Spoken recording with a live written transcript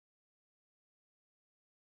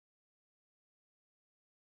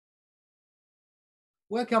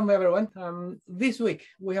Welcome everyone. This week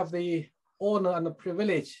we have the honor and the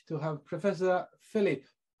privilege to have Professor Philip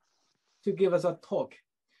to give us a talk.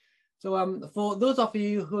 So for those of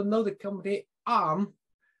you who know the company ARM,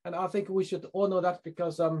 and I think we should all know that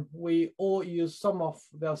because we all use some of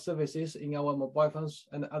their services in our mobile phones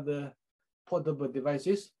and other portable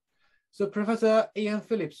devices. So Professor Ian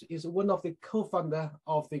Phillips is one of the co-founder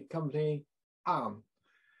of the company ARM.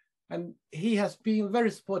 And he has been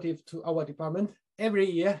very supportive to our department. Every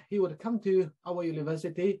year he would come to our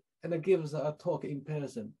university and give us a talk in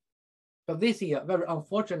person. But this year, very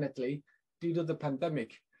unfortunately, due to the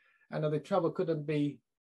pandemic, and the travel couldn't be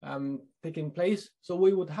taking place, so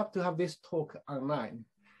we would have to have this talk online.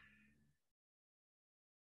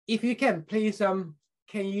 If you can, please, can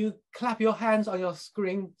you clap your hands on your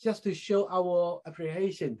screen just to show our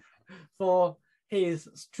appreciation for his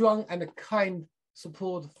strong and kind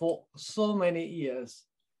support for so many years.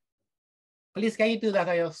 Please, can you do that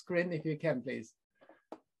on your screen if you can, please?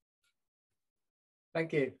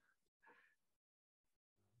 Thank you.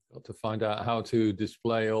 Got to find out how to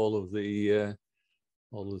display all the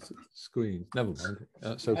screens. Never mind.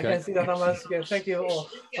 That's okay. I can see that on my screen. Thank you all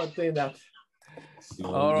for doing that.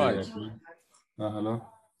 All right. Hello.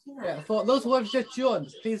 Yeah, for those who have just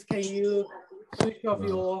joined, please can you switch off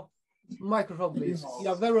your microphone, please? You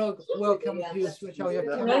are very welcome to switch on your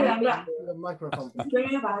microphone.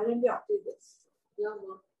 Please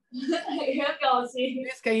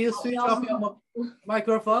can you switch off your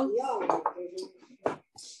microphone?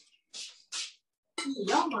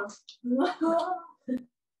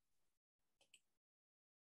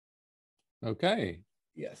 Okay.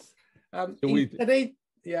 Yes. Today,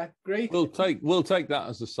 yeah, great. We'll take that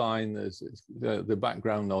as a sign. The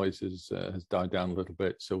background noise has died down a little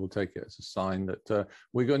bit, so we'll take it as a sign that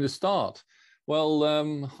we're going to start.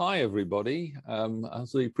 Well, hi everybody.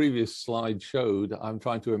 As the previous slide showed, I'm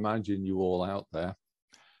trying to imagine you all out there,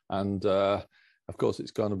 and of course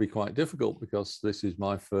it's going to be quite difficult because this is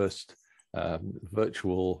my first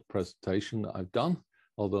virtual presentation that I've done.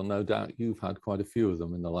 Although no doubt you've had quite a few of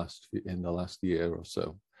them in the last year or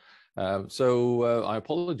so. I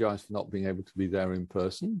apologize for not being able to be there in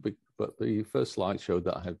person, but the first slide showed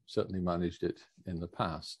that I have certainly managed it in the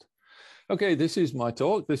past. Okay, this is my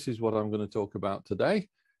talk. This is what I'm going to talk about today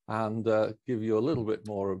and give you a little bit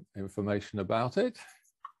more information about it.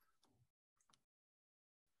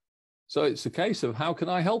 So it's a case of how can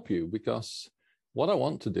I help you? Because what I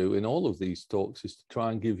want to do in all of these talks is to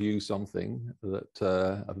try and give you something that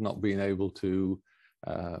I've not been able to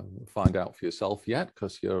find out for yourself yet,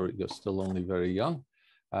 because you're still only very young,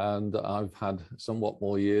 and I've had somewhat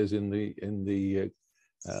more years in the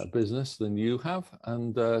business than you have,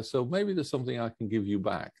 and so maybe there's something I can give you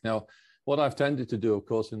back. Now, what I've tended to do, of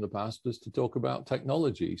course, in the past was to talk about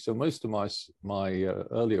technology. So most of my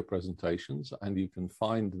earlier presentations, and you can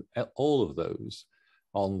find all of those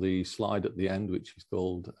on the slide at the end, which is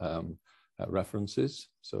called references.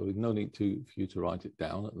 So no need for you to write it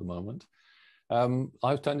down at the moment.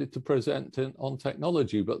 I've tended to present on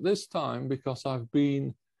technology, but this time, because I've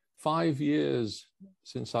been 5 years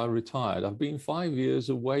since I retired, I've been 5 years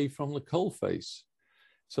away from the coalface.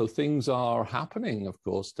 So things are happening, of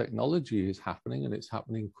course, technology is happening and it's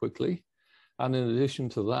happening quickly. And in addition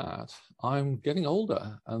to that, I'm getting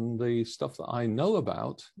older and the stuff that I know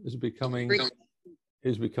about is becoming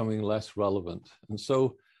less relevant. And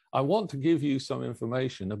so I want to give you some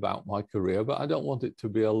information about my career, but I don't want it to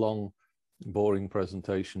be a long, boring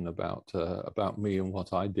presentation about me and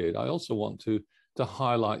what I did. I also want to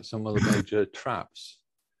highlight some of the major traps,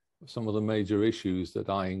 some of the major issues that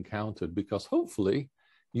I encountered, because hopefully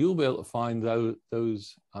you'll be able to find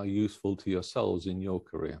those are useful to yourselves in your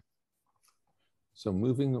career. So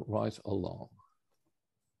moving right along.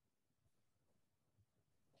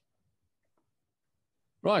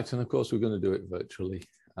 Right, and of course we're going to do it virtually.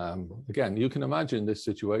 Again, you can imagine this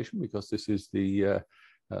situation because this is the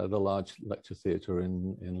large lecture theatre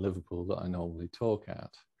in Liverpool that I normally talk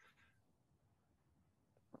at.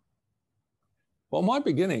 Well, my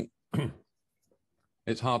beginning,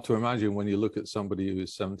 it's hard to imagine when you look at somebody who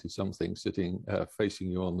is 70-something sitting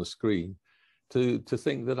facing you on the screen to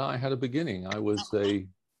think that I had a beginning. I was an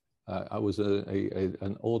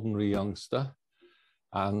ordinary youngster.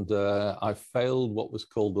 And I failed what was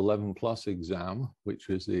called the 11+ exam, which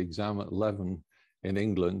was the exam at 11 in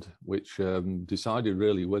England, which decided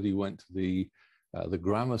really whether you went to the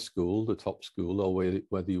grammar school, the top school, or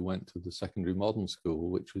whether you went to the secondary modern school,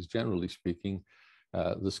 which was generally speaking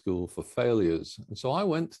the school for failures. And so I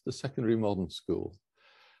went to the secondary modern school.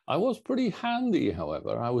 I was pretty handy,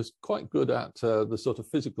 however. I was quite good at the sort of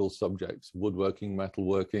physical subjects, woodworking,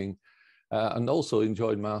 metalworking, and also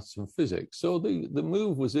enjoyed maths and physics. So the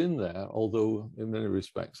move was in there, although in many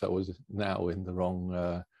respects I was now in the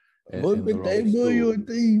wrong school.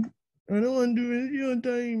 I don't want to do it your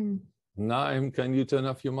time. Naim, can you turn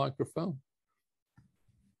off your microphone?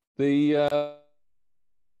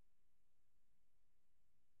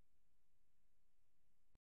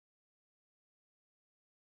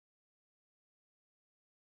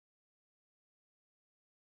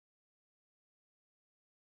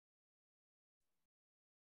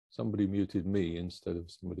 Somebody muted me instead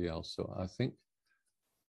of somebody else. So I think,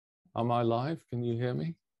 am I live? Can you hear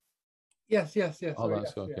me? Yes. Oh,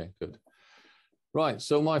 that's okay, good. Right,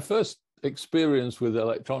 so my first experience with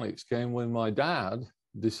electronics came when my dad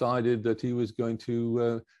decided that he was going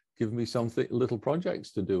to give me little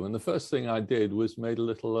projects to do. And the first thing I did was made a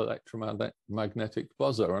little electromagnetic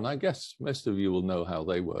buzzer. And I guess most of you will know how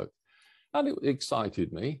they work. And it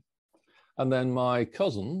excited me. And then my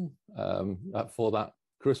cousin, for that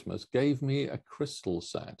Christmas, gave me a crystal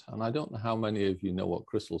set. And I don't know how many of you know what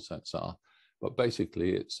crystal sets are, but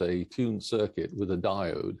basically it's a tuned circuit with a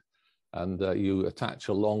diode, and you attach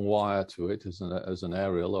a long wire to it as an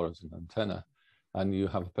aerial or as an antenna, and you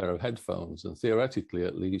have a pair of headphones, and theoretically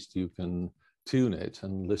at least you can tune it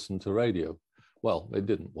and listen to radio. Well, it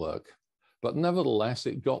didn't work, but nevertheless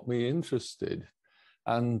it got me interested.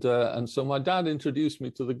 And so my dad introduced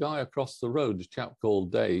me to the guy across the road, a chap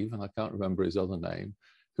called Dave, and I can't remember his other name,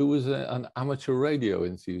 who was an amateur radio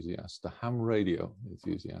enthusiast, a ham radio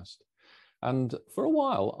enthusiast. And for a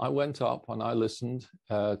while, I went up and I listened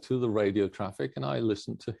to the radio traffic, and I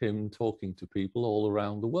listened to him talking to people all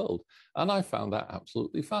around the world. And I found that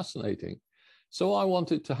absolutely fascinating. So I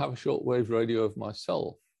wanted to have a shortwave radio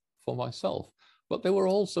for myself, but they were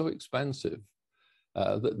all so expensive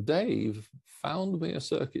that Dave found me a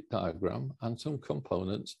circuit diagram and some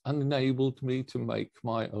components and enabled me to make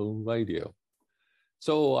my own radio.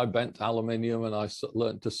 So I bent aluminium and I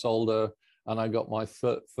learned to solder, and I got my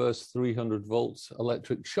first 300 volts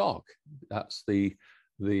electric shock. That's the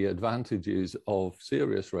advantages of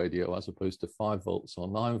serious radio as opposed to 5 volts or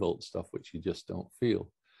 9 volt stuff, which you just don't feel.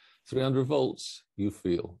 300 volts, you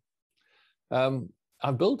feel.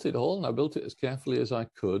 I built it all, and I built it as carefully as I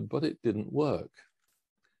could, but it didn't work.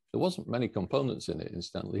 There wasn't many components in it,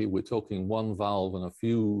 incidentally. We're talking one valve and a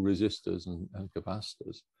few resistors and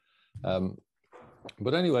capacitors.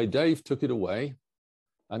 But anyway, Dave took it away,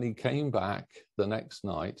 and he came back the next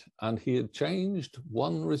night, and he had changed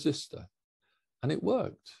one resistor, and it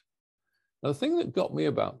worked. Now, the thing that got me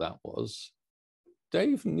about that was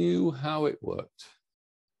Dave knew how it worked,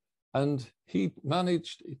 and he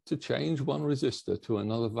managed to change one resistor to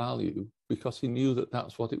another value because he knew that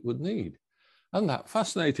that's what it would need. And that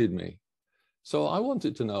fascinated me. So I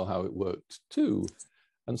wanted to know how it worked too.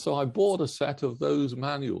 And so I bought a set of those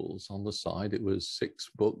manuals on the side. It was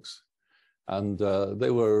 6 books, and they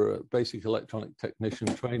were basic electronic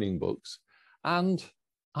technician training books. And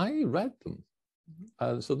I read them.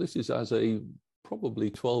 So this is as a probably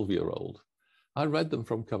 12-year-old. I read them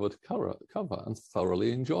from cover to cover and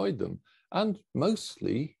thoroughly enjoyed them, and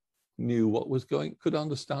mostly knew could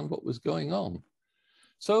understand what was going on.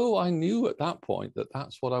 So I knew at that point that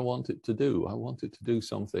that's what I wanted to do. I wanted to do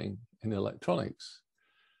something in electronics.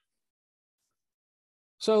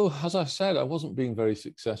 So as I said, I wasn't being very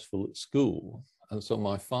successful at school. And so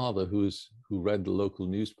my father, who read the local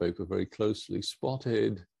newspaper very closely,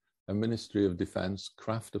 spotted a Ministry of Defense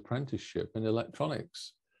craft apprenticeship in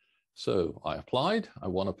electronics. So I applied, I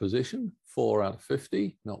won a position, 4 out of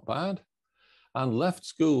 50, not bad, and left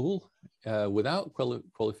school without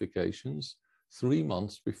qualifications 3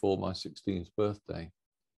 months before my 16th birthday.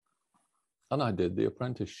 And I did the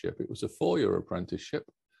apprenticeship. It was a 4-year apprenticeship,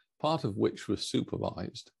 part of which was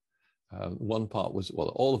supervised. One part was, well,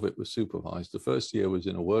 all of it was supervised. The first year was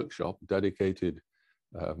in a workshop, dedicated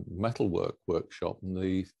metalwork workshop,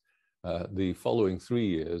 and the following 3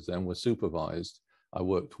 years then were supervised. I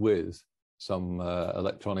worked with some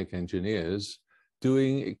electronic engineers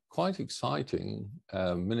doing quite exciting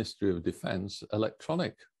Ministry of Defense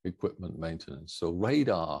electronic equipment maintenance. So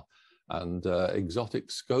radar and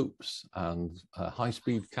exotic scopes and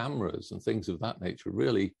high-speed cameras and things of that nature,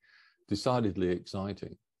 really decidedly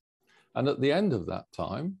exciting. And at the end of that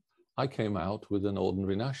time, I came out with an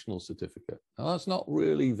ordinary national certificate. Now, that's not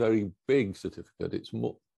really very big certificate. It's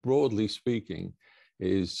more, broadly speaking,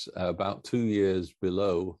 is about 2 years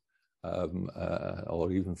below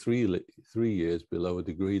or even three years below a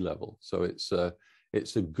degree level. So it's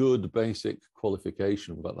a good basic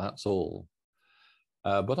qualification, but that's all.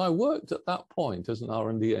 But I worked at that point as an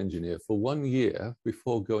R&D engineer for 1 year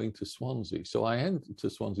before going to Swansea. So I entered to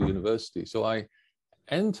Swansea University. So I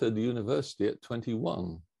entered university at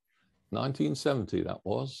 21. 1970 that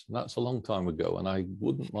was. That's a long time ago, and I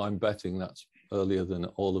wouldn't mind betting that's earlier than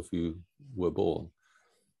all of you were born.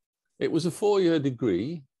 It was a 4-year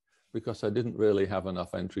degree because I didn't really have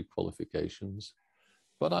enough entry qualifications,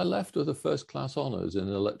 but I left with a first-class honours in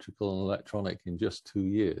electrical and electronic in just 2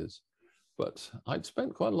 years. But I'd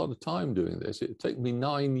spent quite a lot of time doing this. It took me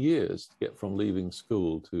 9 years to get from leaving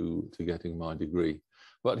school to getting my degree.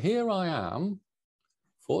 But here I am,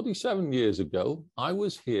 47 years ago, I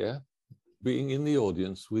was here being in the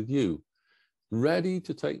audience with you, ready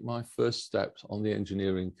to take my first steps on the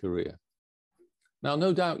engineering career. Now,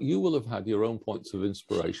 no doubt you will have had your own points of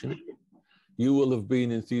inspiration. You will have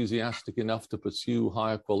been enthusiastic enough to pursue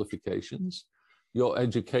higher qualifications. Your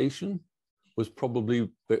education was probably a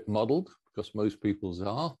bit muddled, because most people's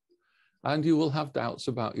are, and you will have doubts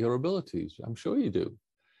about your abilities. I'm sure you do.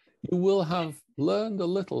 You will have learned a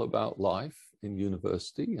little about life in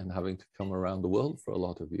university and having to come around the world for a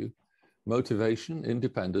lot of you, motivation,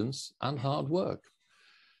 independence, and hard work.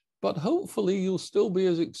 But hopefully you'll still be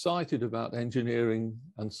as excited about engineering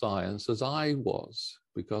and science as I was,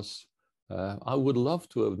 because I would love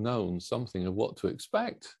to have known something of what to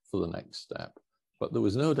expect for the next step, but there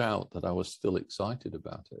was no doubt that I was still excited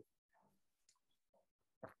about it.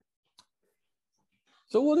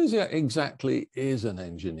 So what exactly is an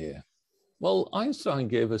engineer? Well, Einstein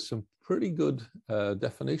gave us some pretty good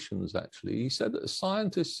definitions, actually. He said that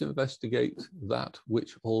scientists investigate that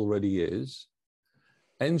which already is.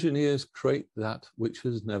 Engineers create that which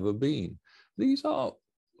has never been. These are,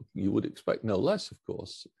 you would expect no less, of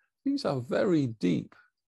course, these are very deep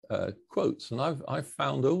quotes. And I've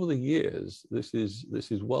found over the years, this is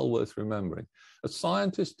well worth remembering. A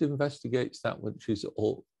scientist investigates that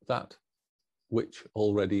which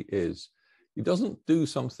already is. He doesn't do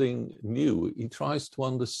something new. He tries to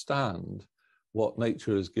understand what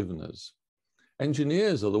nature has given us.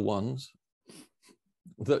 Engineers are the ones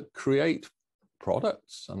that create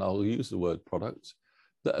products, and I'll use the word products,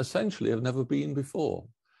 that essentially have never been before.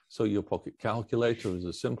 So your pocket calculator is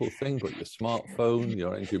a simple thing, but your smartphone,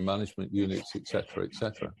 your engine management units, etc.,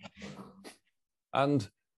 etc. And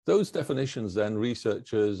those definitions then,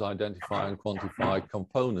 researchers identify and quantify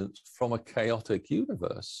components from a chaotic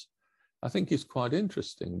universe. I think is quite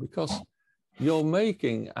interesting, because you're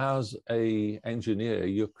making, as an engineer,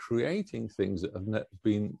 you're creating things that have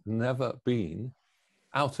never been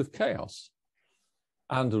out of chaos.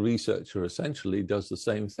 And a researcher essentially does the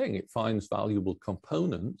same thing. It finds valuable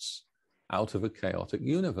components out of a chaotic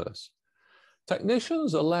universe.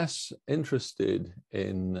 Technicians are less interested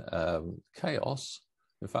in chaos.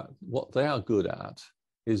 In fact, what they are good at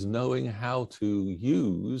is knowing how to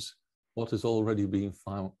use what has already been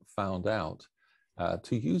found out,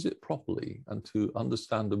 to use it properly and to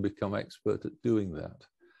understand and become expert at doing that.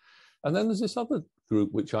 And then there's this other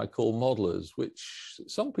group, which I call modelers, which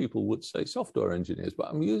some people would say software engineers, but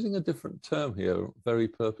I'm using a different term here very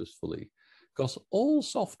purposefully, because all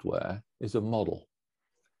software is a model.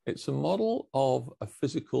 It's a model of a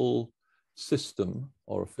physical system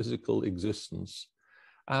or a physical existence,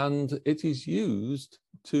 and it is used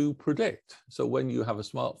to predict. So when you have a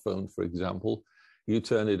smartphone, for example, you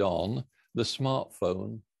turn it on, the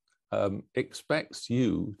smartphone expects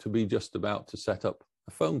you to be just about to set up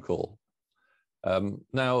a phone call.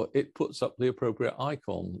 Now it puts up the appropriate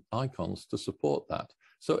icons to support that.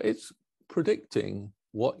 So it's predicting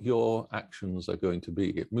what your actions are going to be.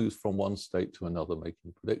 It moves from one state to another,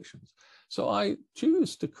 making predictions. So I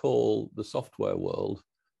choose to call the software world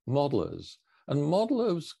modelers. And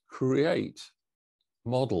modelers create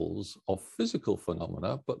models of physical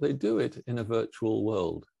phenomena, but they do it in a virtual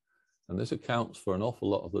world. And this accounts for an awful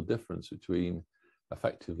lot of the difference between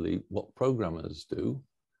effectively what programmers do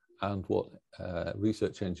and what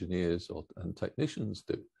research engineers and technicians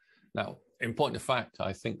do. Now, in point of fact,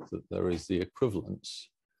 I think that there is the equivalence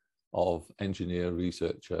of engineer,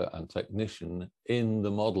 researcher, and technician in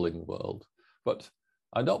the modeling world. But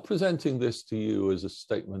I'm not presenting this to you as a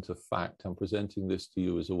statement of fact. I'm presenting this to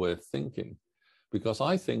you as a way of thinking, because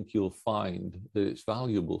I think you'll find that it's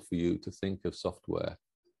valuable for you to think of software,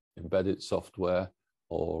 embedded software,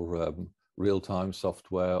 or real-time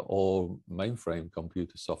software, or mainframe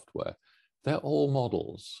computer software. They're all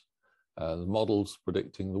models. The models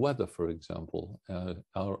predicting the weather, for example,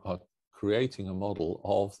 are creating a model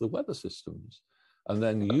of the weather systems, and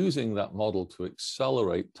then using that model to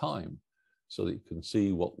accelerate time so that you can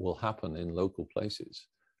see what will happen in local places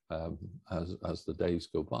as the days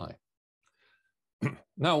go by.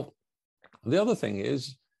 Now, the other thing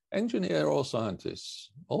is, engineer or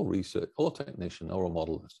scientists, or research, or technician, or a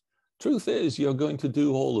modelist, truth is you're going to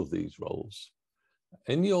do all of these roles.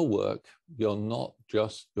 in your work, you're not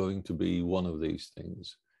just going to be one of these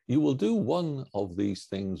things. You will do one of these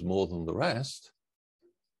things more than the rest,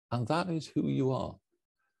 and that is who you are.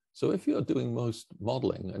 So if you're doing most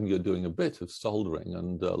modeling and you're doing a bit of soldering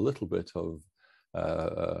and a little bit of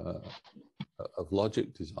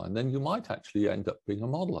logic design, then you might actually end up being a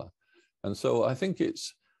modeler. And so I think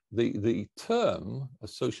it's the term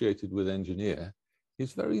associated with engineer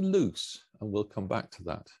is very loose, and we'll come back to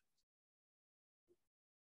that.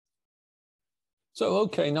 So,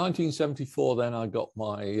 okay, 1974, then I got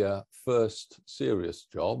my first serious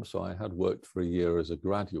job. So I had worked for a year as a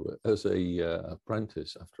graduate, as a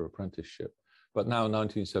apprentice after apprenticeship. But now,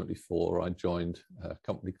 1974, I joined a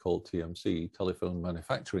company called TMC, Telephone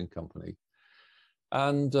Manufacturing Company.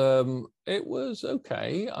 And it was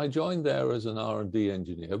okay. I joined there as an R&D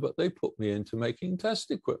engineer, but they put me into making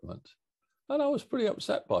test equipment. And I was pretty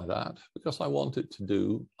upset by that because I wanted to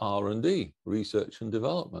do R&D, research and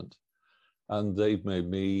development. And they've made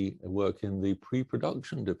me work in the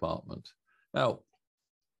pre-production department. Now,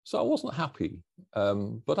 so I wasn't happy,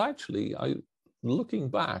 but actually, looking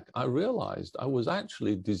back, I realized I was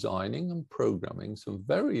actually designing and programming some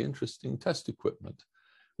very interesting test equipment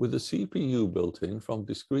with a CPU built in from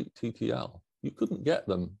discrete TTL. You couldn't get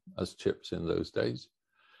them as chips in those days.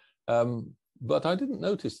 But I didn't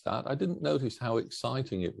notice that. I didn't notice how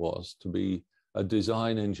exciting it was to be a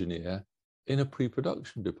design engineer in a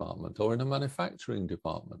pre-production department or in a manufacturing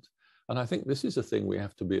department. And I think this is a thing we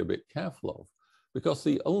have to be a bit careful of, because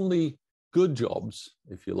the only good jobs,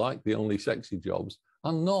 if you like, the only sexy jobs,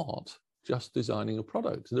 are not just designing a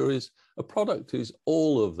product. A product is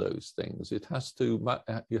all of those things. It has to,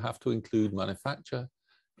 you have to include manufacture,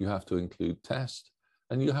 you have to include test,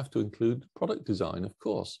 and you have to include product design, of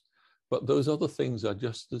course. But those other things are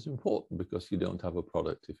just as important, because you don't have a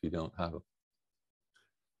product if you don't have it.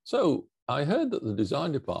 So I heard that the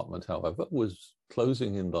design department, however, was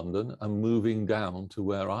closing in London and moving down to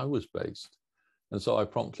where I was based. And so I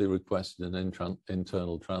promptly requested an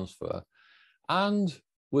internal transfer and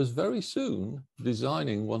was very soon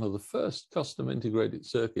designing one of the first custom integrated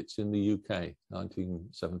circuits in the UK,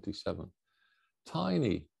 1977.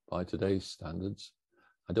 Tiny by today's standards.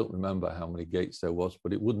 I don't remember how many gates there was,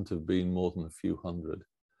 but it wouldn't have been more than a few hundred.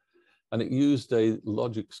 And it used a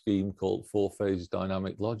logic scheme called four-phase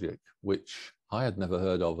dynamic logic, which I had never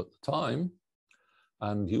heard of at the time,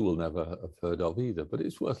 and you will never have heard of either, but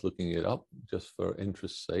it's worth looking it up just for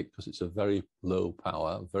interest's sake, because it's a very low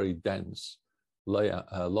power, very dense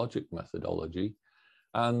logic methodology.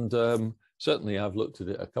 And certainly I've looked at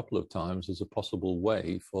it a couple of times as a possible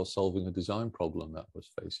way for solving a design problem that I was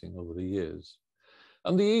facing over the years.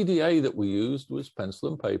 And the EDA that we used was pencil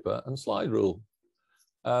and paper and slide rule.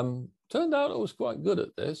 Turned out I was quite good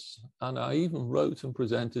at this, and I even wrote and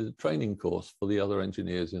presented a training course for the other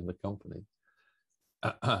engineers in the company.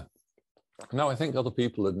 Now, I think other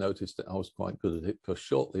people had noticed that I was quite good at it, because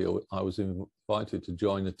shortly I was invited to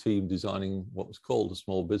join a team designing what was called a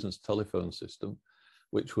small business telephone system,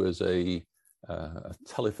 which was a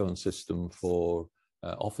telephone system for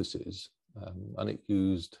offices, and it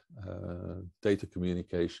used data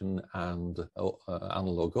communication and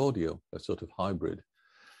analog audio, a sort of hybrid.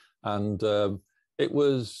 And it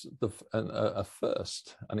was a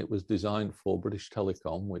first, and it was designed for British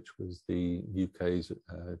Telecom, which was the UK's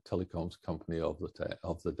telecoms company of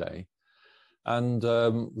the day. And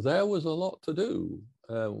there was a lot to do.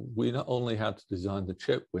 We not only had to design the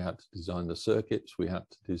chip, we had to design the circuits, we had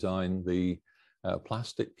to design the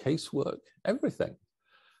plastic casework, everything.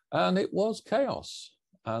 And it was chaos.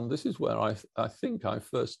 And this is where I think I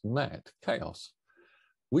first met chaos.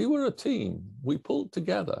 We were a team, we pulled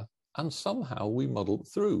together, and somehow we muddled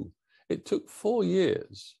through. It took 4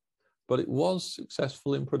 years, but it was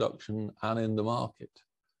successful in production and in the market.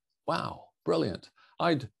 Wow, brilliant.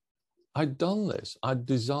 I'd done this. I'd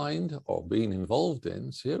designed, or been involved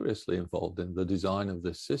in, seriously involved in the design of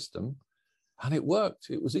this system, and it worked.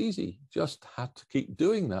 It was easy. Just had to keep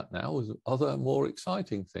doing that now with other more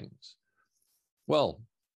exciting things. Well,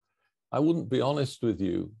 I wouldn't be honest with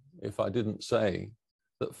you if I didn't say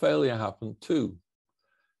that failure happened too.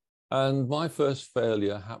 And my first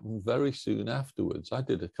failure happened very soon afterwards. I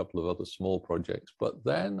did a couple of other small projects, but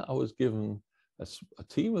then I was given a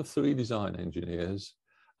team of 3 design engineers,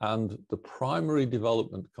 and the primary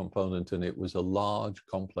development component in it was a large,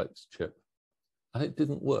 complex chip. And it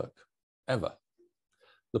didn't work, ever.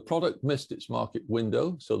 The product missed its market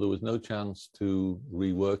window, so there was no chance to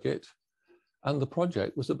rework it. And the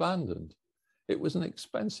project was abandoned. It was an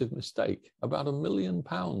expensive mistake, about £1 million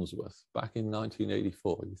worth back in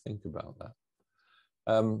 1984. You think about that.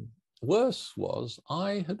 worse was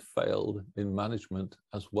I had failed in management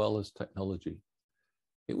as well as technology.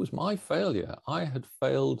 It was my failure. I had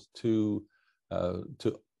failed to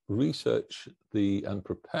research and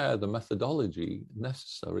prepare the methodology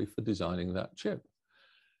necessary for designing that chip.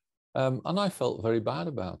 And I felt very bad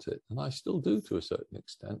about it, and I still do to a certain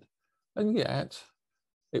extent. And yet,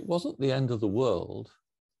 it wasn't the end of the world.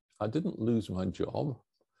 I didn't lose my job.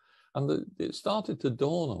 And it started to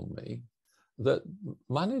dawn on me that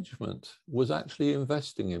management was actually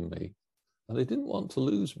investing in me, and they didn't want to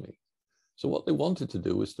lose me. So what they wanted to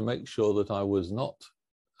do was to make sure that I was not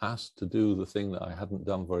asked to do the thing that I hadn't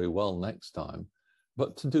done very well next time,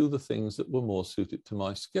 but to do the things that were more suited to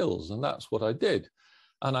my skills. And that's what I did.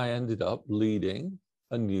 And I ended up leading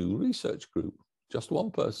a new research group, just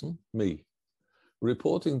one person, me,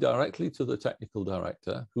 reporting directly to the technical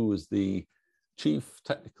director, who was the chief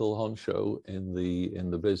technical honcho in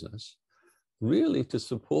the business, really to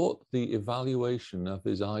support the evaluation of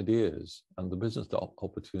his ideas and the business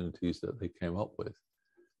opportunities that they came up with.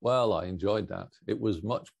 Well, I enjoyed that. I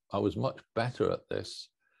was much better at this.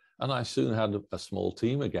 And I soon had a small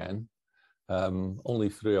team again, only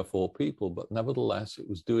 3 or 4 people, but nevertheless, it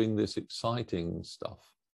was doing this exciting stuff.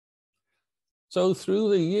 So through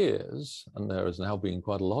the years, and there has now been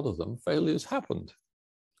quite a lot of them, failures happened.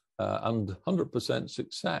 And 100%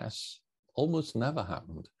 success almost never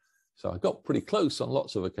happened. So I got pretty close on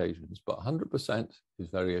lots of occasions, but 100% is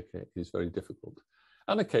very difficult.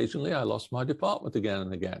 And occasionally I lost my department again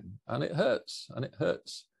and again, and it hurts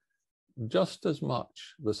just as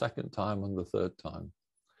much the second time and the third time.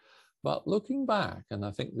 But looking back, and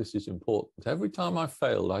I think this is important, every time I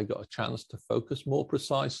failed, I got a chance to focus more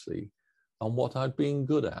precisely on what I'd been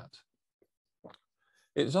good at.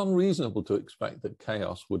 It's unreasonable to expect that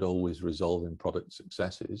chaos would always resolve in product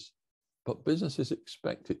successes, but businesses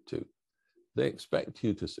expect it to. They expect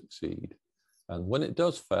you to succeed. And when it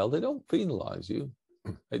does fail, they don't penalize you.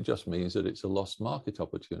 It just means that it's a lost market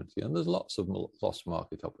opportunity, and there's lots of lost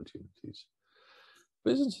market opportunities.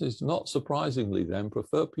 Businesses, not surprisingly then,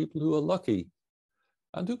 prefer people who are lucky,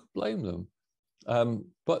 and who could blame them?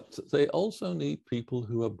 But they also need people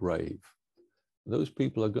who are brave. Those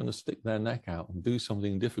people are going to stick their neck out and do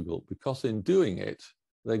something difficult, because in doing it,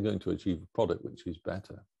 they're going to achieve a product which is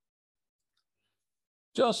better.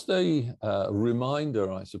 Just a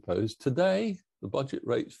reminder, I suppose, today, the budget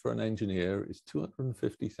rates for an engineer is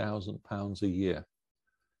 £250,000 a year.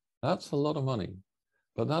 That's a lot of money.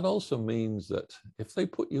 But that also means that if they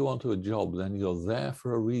put you onto a job, then you're there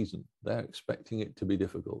for a reason. They're expecting it to be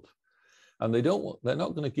difficult. And they're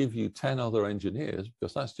not going to give you 10 other engineers,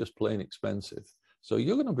 because that's just plain expensive. So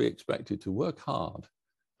you're going to be expected to work hard,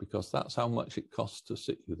 because that's how much it costs to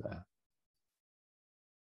sit you there.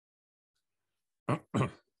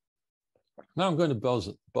 Now I'm going to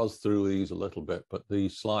buzz through these a little bit, but the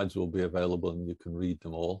slides will be available and you can read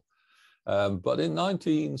them all. But in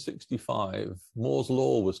 1965, Moore's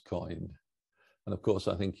Law was coined. And of course,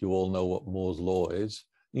 I think you all know what Moore's Law is.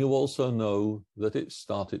 You also know that it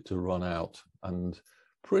started to run out, and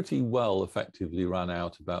pretty well effectively ran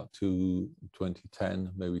out about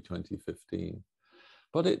 2010, maybe 2015.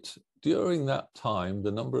 But during that time,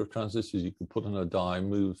 the number of transistors you could put on a die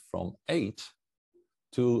moved from 8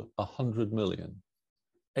 to 100 million.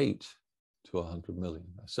 8 to 100 million.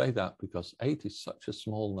 I say that because 8 is such a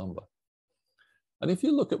small number. And if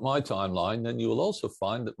you look at my timeline, then you will also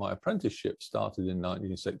find that my apprenticeship started in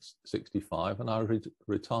 1965 and I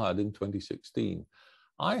retired in 2016.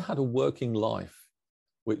 I had a working life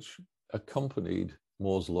which accompanied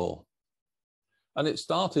Moore's Law. And it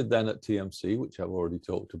started then at TMC, which I've already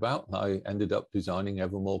talked about. I ended up designing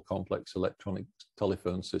ever more complex electronic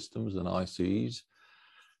telephone systems and ICs.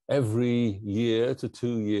 Every year to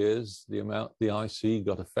 2 years, the IC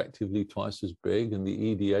got effectively twice as big, and the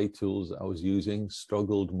EDA tools that I was using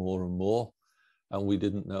struggled more and more. And we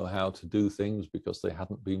didn't know how to do things because they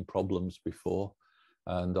hadn't been problems before.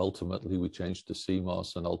 And ultimately, we changed to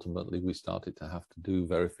CMOS, and ultimately, we started to have to do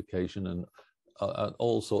verification and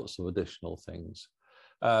all sorts of additional things.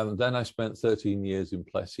 Then I spent 13 years in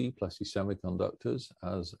Plessey Semiconductors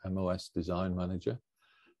as MOS design manager.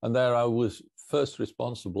 And there I was first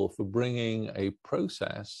responsible for bringing a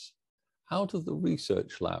process out of the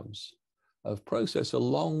research labs, a process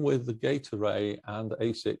along with the gate array and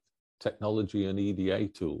ASIC technology and EDA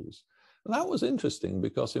tools. And that was interesting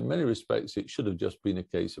because in many respects, it should have just been a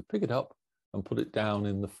case of pick it up and put it down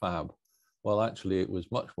in the fab. Well, actually, it was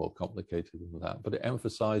much more complicated than that, but it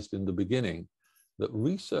emphasized in the beginning that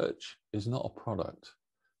research is not a product.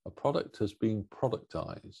 A product has been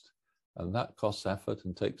productized, and that costs effort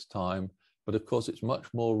and takes time. But of course, it's much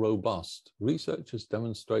more robust. Research has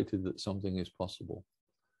demonstrated that something is possible.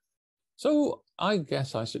 So I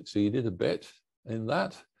guess I succeeded a bit in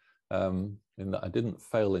that I didn't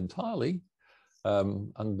fail entirely.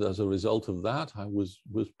 And as a result of that, I was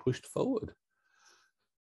pushed forward.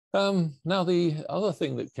 Now, the other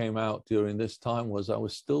thing that came out during this time was I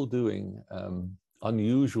was still doing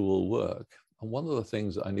unusual work. And one of the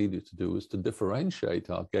things that I needed to do was to differentiate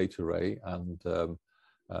our gate array and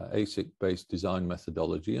ASIC-based design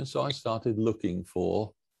methodology. And so I started looking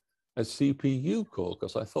for a CPU core,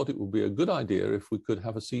 because I thought it would be a good idea if we could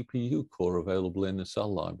have a CPU core available in the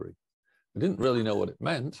cell library. I didn't really know what it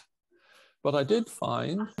meant, but I did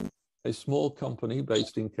find a small company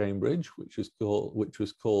based in Cambridge, which was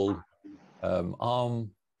called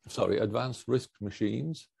Advanced RISC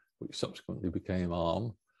Machines, which subsequently became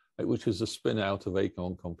ARM, which was a spin out of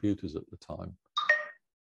Acorn Computers at the time.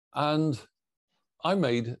 And I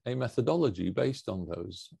made a methodology based on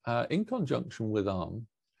those in conjunction with ARM.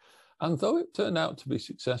 And though it turned out to be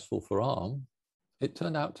successful for ARM, it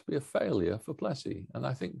turned out to be a failure for Plessey. And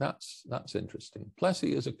I think that's interesting.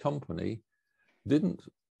 Plessey as a company didn't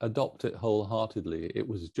adopt it wholeheartedly. It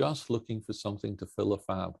was just looking for something to fill a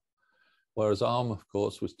fab. Whereas ARM, of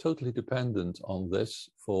course, was totally dependent on this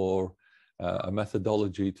for a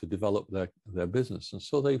methodology to develop their business. And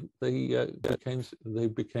so they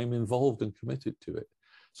became involved and committed to it.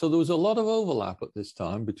 So there was a lot of overlap at this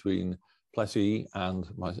time between Plessey and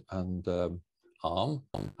ARM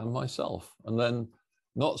and myself. And then,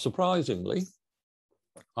 not surprisingly,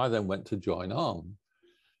 I then went to join ARM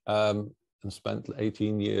and spent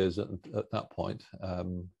 18 years at that point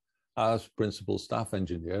as principal staff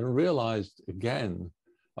engineer, and realized again,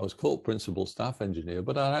 I was called principal staff engineer,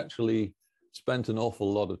 but I'd actually spent an awful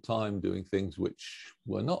lot of time doing things which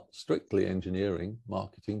were not strictly engineering: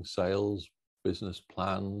 marketing, sales, business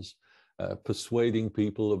plans, persuading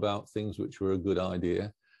people about things which were a good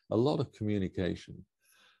idea, a lot of communication.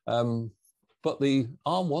 But the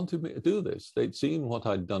ARM wanted me to do this. They'd seen what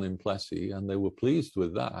I'd done in Plessey and they were pleased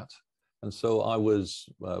with that. And so I was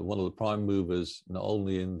one of the prime movers, not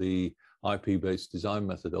only in the IP-based design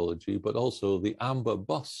methodology, but also the Amber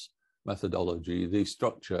bus methodology, the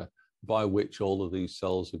structure by which all of these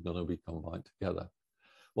cells are going to be combined together.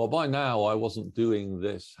 Well, by now, I wasn't doing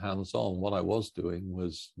this hands-on. What I was doing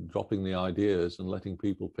was dropping the ideas and letting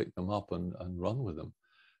people pick them up and run with them.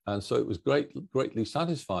 And so it was greatly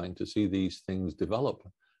satisfying to see these things develop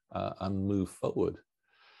and move forward.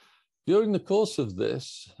 During the course of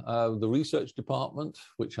this, the research department,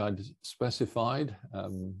 which I'd specified,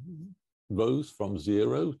 rose from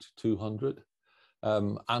 0 to 200,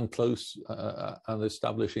 and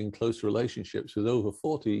establishing close relationships with over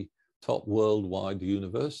 40 top worldwide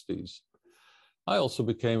universities. I also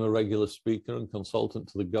became a regular speaker and consultant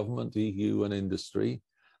to the government, EU, and industry,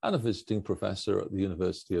 and a visiting professor at the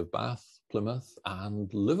University of Bath, Plymouth,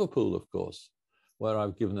 and Liverpool, of course, where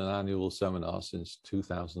I've given an annual seminar since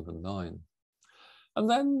 2009. And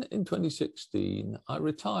then in 2016, I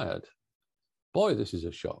retired. Boy, this is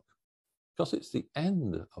a shock, because it's the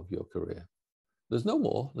end of your career. There's no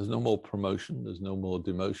more promotion, there's no more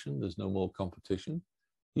demotion, there's no more competition.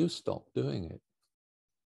 You stop doing it.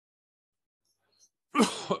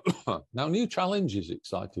 Now, new challenges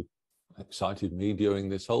excited me during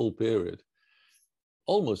this whole period.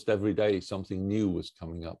 Almost every day, something new was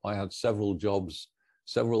coming up. I had several jobs,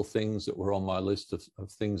 several things that were on my list of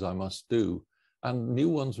things I must do, and new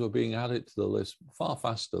ones were being added to the list far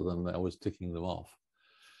faster than I was ticking them off.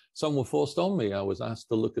 Some were forced on me. I was asked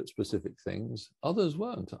to look at specific things. Others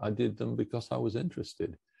weren't. I did them because I was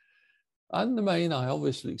interested. And in the main, I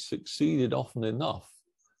obviously succeeded often enough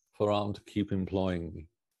for ARM to keep employing me.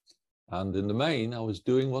 And in the main, I was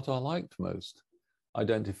doing what I liked most,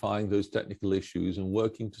 identifying those technical issues and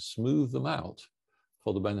working to smooth them out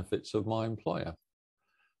for the benefits of my employer.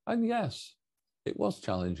 And yes, it was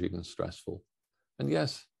challenging and stressful. And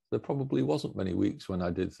yes, there probably wasn't many weeks when I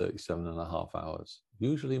did 37.5 hours,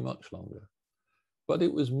 usually much longer. But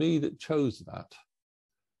it was me that chose that.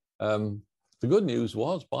 The good news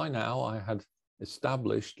was, by now, I had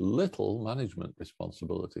established little management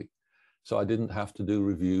responsibility. So I didn't have to do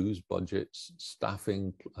reviews, budgets,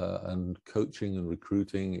 staffing, and coaching and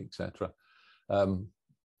recruiting, etc.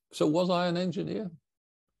 So was I an engineer?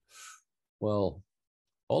 Well,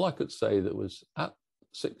 all I could say that was at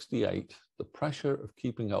 68, the pressure of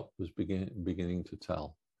keeping up was beginning to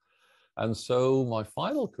tell. And so my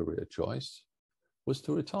final career choice was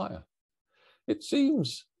to retire. It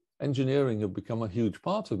seems engineering had become a huge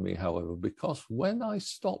part of me, however, because when I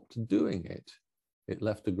stopped doing it, it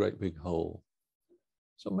left a great big hole.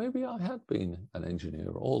 So maybe I had been an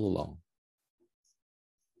engineer all along.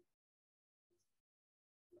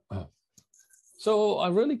 So I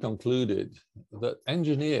really concluded that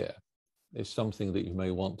engineer is something that you may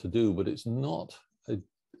want to do, but it's not a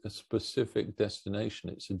specific destination,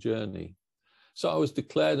 it's a journey. So I was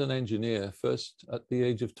declared an engineer first at the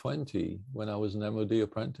age of 20 when I was an MOD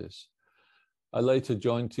apprentice. I later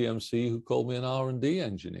joined TMC, who called me an R&D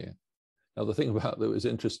engineer. Now, the thing about that was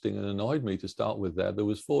interesting and annoyed me to start with there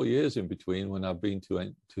was 4 years in between when I'd been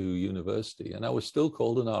to university, and I was still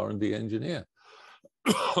called an R&D engineer.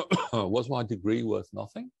 Was my degree worth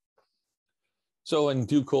nothing? So in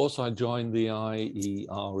due course, I joined the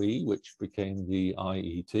IERE, which became the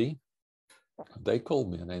IET. They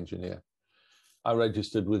called me an engineer. I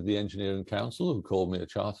registered with the Engineering Council, who called me a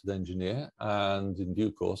chartered engineer. And in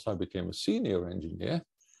due course, I became a senior engineer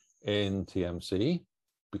in TMC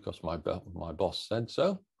because my boss said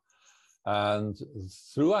so. And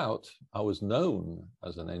throughout, I was known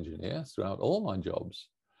as an engineer throughout all my jobs.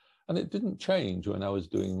 And it didn't change when I was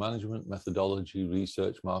doing management, methodology,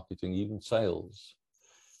 research, marketing, even sales.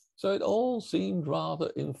 So it all seemed rather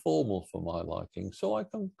informal for my liking. So I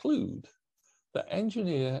conclude that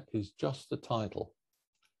engineer is just a title.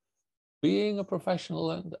 Being a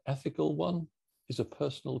professional and ethical one is a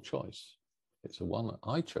personal choice. It's a one that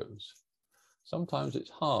I chose. Sometimes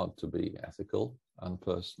it's hard to be ethical and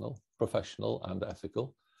professional and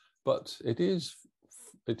ethical, but it is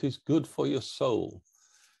good for your soul.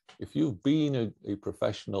 If you've been a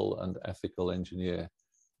professional and ethical engineer,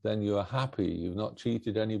 then you are happy. You've not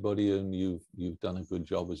cheated anybody, and you've done a good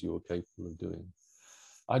job as you were capable of doing.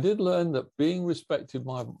 I did learn that being respected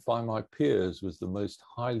by my peers was the most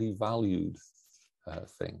highly valued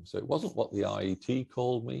thing. So it wasn't what the IET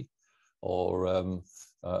called me or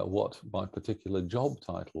what my particular job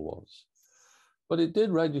title was. But it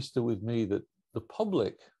did register with me that the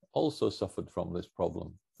public also suffered from this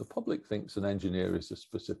problem. The public thinks an engineer is a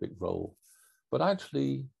specific role, but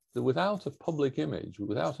actually, without a public image,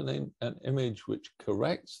 without an image which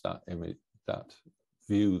corrects that image, that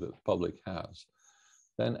view that the public has,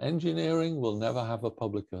 then engineering will never have a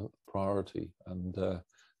public priority, and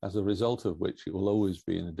as a result of which, it will always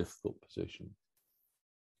be in a difficult position.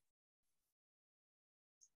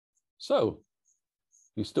 So,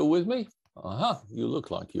 you still with me? You look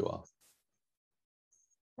like you are.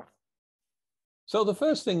 So the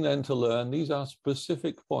first thing then to learn, these are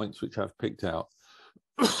specific points which I've picked out.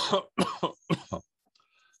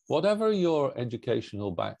 Whatever your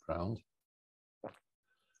educational background,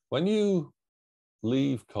 when you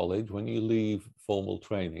leave college, when you leave formal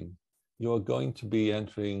training, you are going to be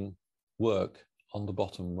entering work on the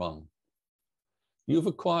bottom rung. You've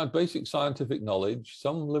acquired basic scientific knowledge,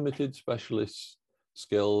 some limited specialist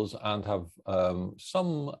skills, and have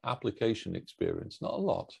some application experience, not a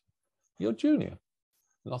lot. You're junior,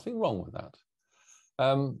 nothing wrong with that.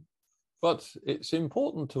 But it's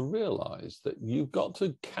important to realize that you've got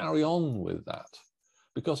to carry on with that,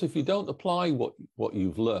 because if you don't apply what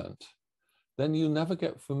you've learned, then you never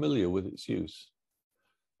get familiar with its use.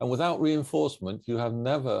 And without reinforcement, you have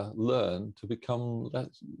never learned to become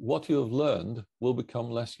what you have learned will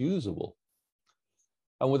become less usable.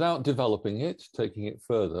 And without developing it, taking it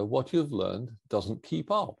further, what you've learned doesn't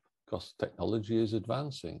keep up because technology is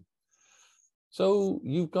advancing. So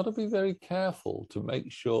you've got to be very careful to make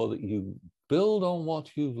sure that you build on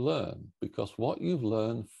what you've learned, because what you've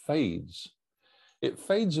learned fades. It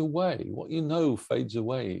fades away. What you know fades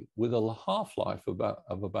away with a half-life of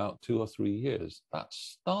about 2 or 3 years.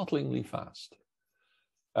 That's startlingly fast.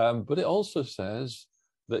 But it also says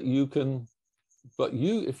that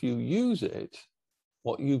if you use it,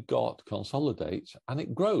 what you've got consolidates and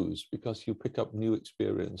it grows because you pick up new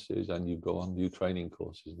experiences and you go on new training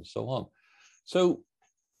courses and so on. So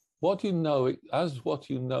as what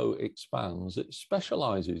you know expands, it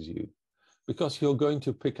specializes you, because you're going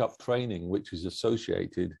to pick up training which is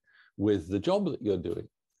associated with the job that you're doing.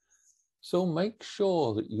 So make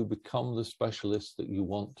sure that you become the specialist that you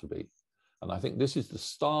want to be. And I think this is the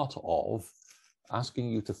start of asking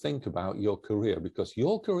you to think about your career, because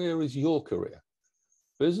your career is your career.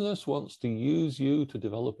 Business wants to use you to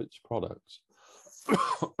develop its products.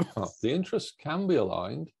 The interests can be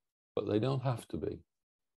aligned, but they don't have to be.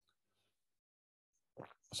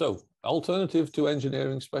 So, alternative to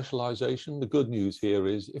engineering specialization, the good news here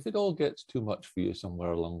is if it all gets too much for you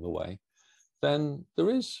somewhere along the way, then there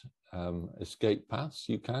is escape paths.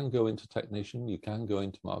 You can go into technician, you can go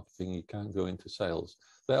into marketing, you can go into sales.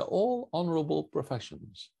 They're all honorable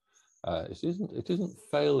professions. It isn't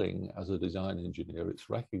failing as a design engineer, it's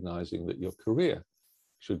recognizing that your career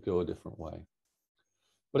should go a different way.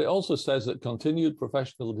 But it also says that continued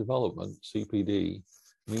professional development, CPD,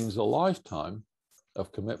 means a lifetime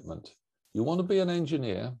of commitment You want to be an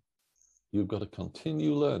engineer, you've got to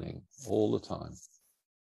continue learning all the time.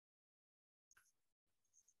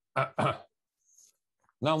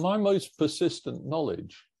 Now, my most persistent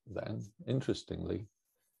knowledge then, interestingly,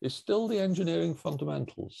 is still the engineering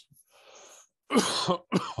fundamentals.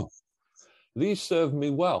 These served me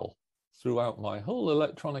well throughout my whole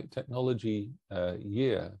electronic technology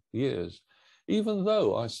years, even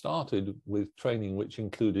though I started with training which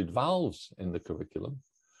included valves in the curriculum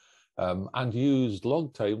and used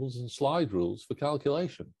log tables and slide rules for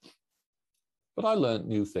calculation. But I learned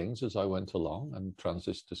new things as I went along, and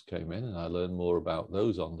transistors came in, and I learned more about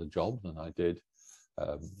those on the job than I did.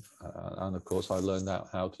 And of course, I learned out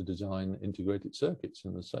how to design integrated circuits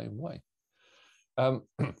in the same way.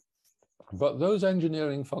 But those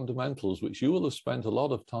engineering fundamentals, which you will have spent a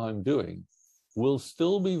lot of time doing, will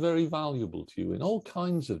still be very valuable to you in all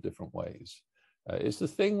kinds of different ways. It's the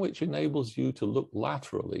thing which enables you to look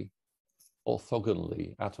laterally,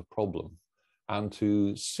 orthogonally at a problem, and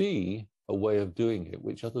to see a way of doing it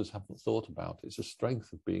which others haven't thought about. It's a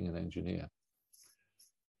strength of being an engineer.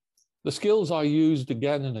 The skills I used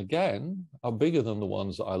again and again are bigger than the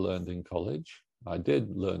ones that I learned in college. I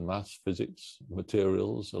did learn maths, physics,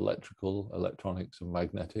 materials, electrical, electronics, and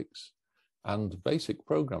magnetics, and basic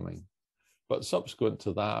programming. But subsequent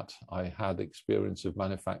to that, I had experience of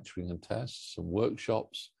manufacturing and tests, and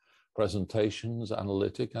workshops, presentations,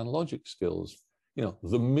 analytic and logic skills. You know,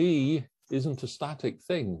 the me isn't a static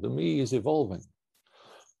thing. The me is evolving.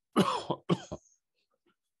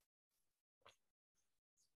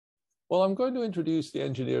 Well, I'm going to introduce the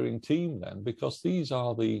engineering team then, because these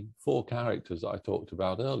are the four characters I talked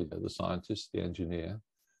about earlier: the scientist, the engineer,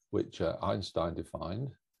 which Einstein defined.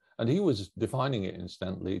 And he was defining it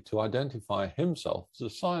incidentally to identify himself as a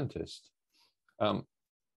scientist, to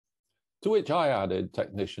which I added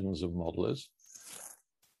technicians and modelers.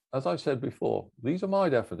 As I said before, these are my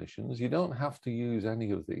definitions. You don't have to use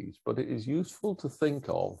any of these, but it is useful to think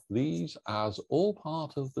of these as all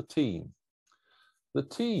part of the team. The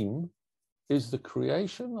team is the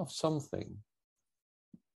creation of something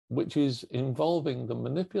which is involving the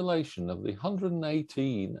manipulation of the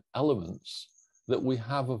 118 elements that we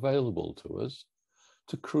have available to us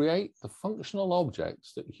to create the functional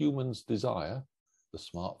objects that humans desire, the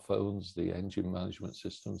smartphones, the engine management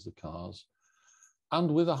systems, the cars,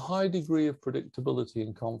 and with a high degree of predictability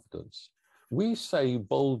and confidence. We say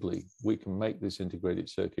boldly, we can make this integrated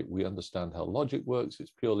circuit. We understand how logic works.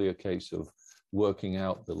 It's purely a case of working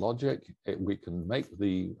out the logic. We can make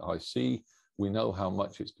the IC. We know how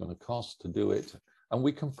much it's going to cost to do it. And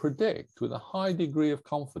we can predict with a high degree of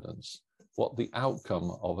confidence what the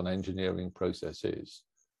outcome of an engineering process is.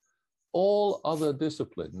 All other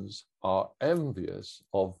disciplines are envious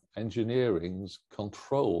of engineering's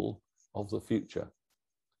control of the future.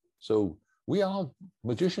 So we are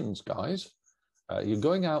magicians, guys. You're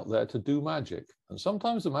going out there to do magic, and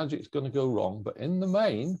sometimes the magic's going to go wrong, but in the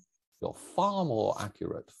main, you're far more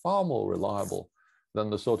accurate, far more reliable than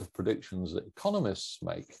the sort of predictions that economists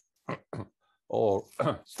make or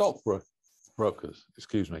stockbrokers,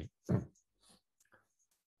 excuse me.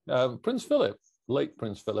 Prince Philip, late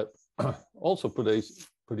Prince Philip, also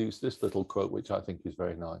produced this little quote, which I think is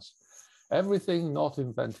very nice. Everything not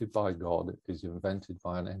invented by God is invented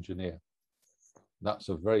by an engineer. That's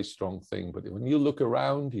a very strong thing. But when you look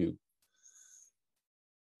around you,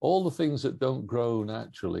 all the things that don't grow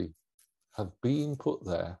naturally have been put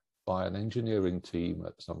there by an engineering team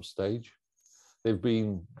at some stage. They've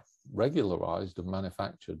been regularized and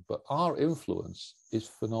manufactured, but our influence is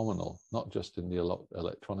phenomenal, not just in the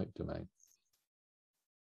electronic domain.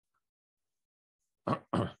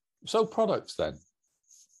 So products then.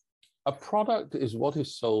 A product is what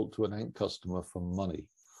is sold to an end customer for money.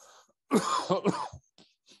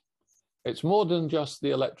 It's more than just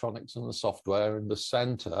the electronics and the software in the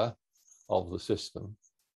center of the system.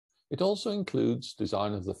 It also includes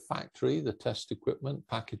design of the factory, the test equipment,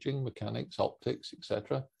 packaging, mechanics, optics,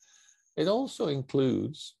 etc. It also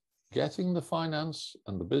includes getting the finance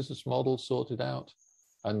and the business model sorted out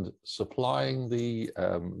and supplying the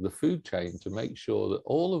food chain to make sure that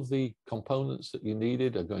all of the components that you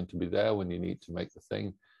needed are going to be there when you need to make the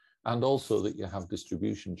thing, and also that you have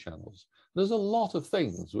distribution channels. There's a lot of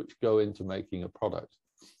things which go into making a product.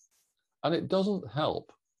 And it doesn't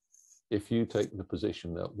help if you take the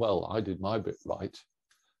position that, well, I did my bit right.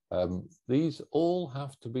 These all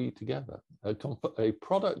have to be together. A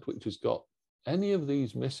product which has got any of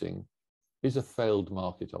these missing is a failed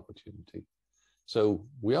market opportunity. So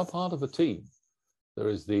we are part of a team. There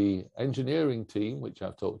is the engineering team, which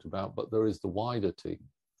I've talked about, but there is the wider team.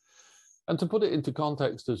 And to put it into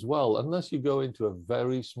context as well, unless you go into a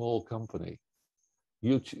very small company,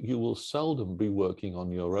 you will seldom be working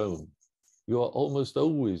on your own. You are almost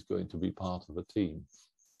always going to be part of a team.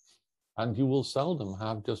 And you will seldom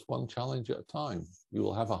have just one challenge at a time. You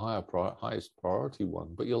will have a highest priority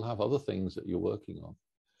one, but you'll have other things that you're working on.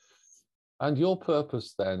 And your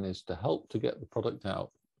purpose then is to help to get the product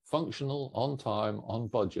out, functional, on time, on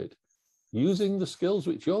budget, using the skills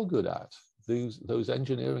which you're good at, those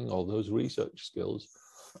engineering or those research skills,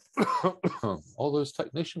 or those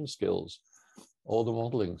technician skills, or the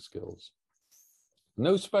modeling skills.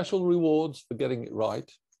 No special rewards for getting it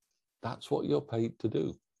right. That's what you're paid to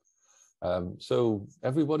do. So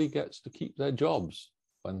everybody gets to keep their jobs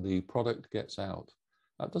when the product gets out.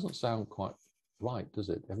 That doesn't sound quite right, does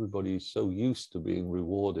it? Everybody's so used to being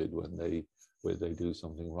rewarded when they do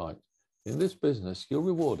something right. In this business, you're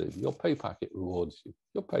rewarded. Your pay packet rewards you.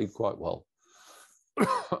 You're paid quite well.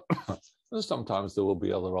 And sometimes there will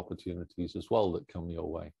be other opportunities as well that come your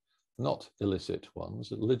way. Not illicit ones,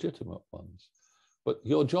 legitimate ones. But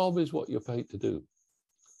your job is what you're paid to do.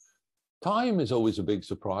 Time is always a big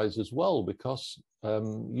surprise as well, because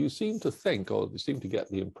you seem to think, or you seem to get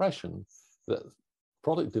the impression that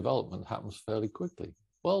product development happens fairly quickly.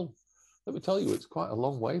 Well, let me tell you, it's quite a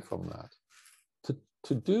long way from that.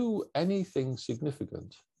 To do anything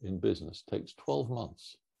significant in business takes 12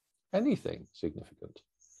 months. Anything significant.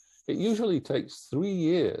 It usually takes 3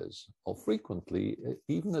 years, or frequently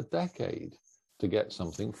even a decade, to get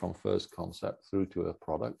something from first concept through to a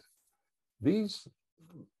product. These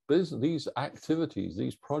activities,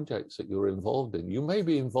 these projects that you're involved in, you may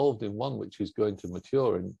be involved in one which is going to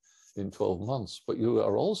mature in 12 months, but you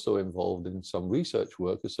are also involved in some research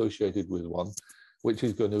work associated with one which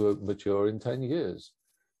is going to mature in 10 years.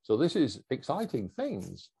 So this is exciting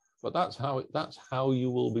things, but that's how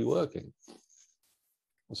you will be working.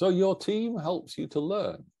 So your team helps you to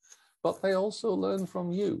learn, but they also learn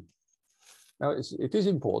from you. Now, it is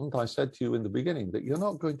important, I said to you in the beginning, that you're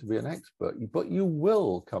not going to be an expert, but you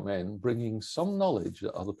will come in bringing some knowledge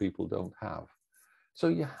that other people don't have. So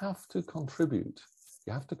you have to contribute.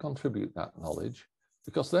 You have to contribute that knowledge,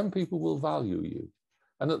 because then people will value you.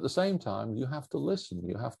 And at the same time, you have to listen.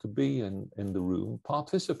 You have to be in the room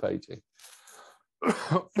participating.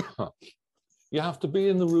 You have to be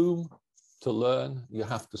in the room to learn. You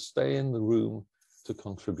have to stay in the room to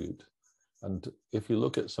contribute. And if you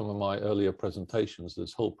look at some of my earlier presentations,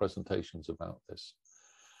 there's whole presentations about this.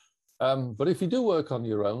 But if you do work on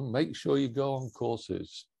your own, make sure you go on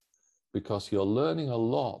courses, because you're learning a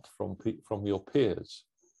lot from your peers.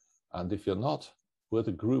 And if you're not with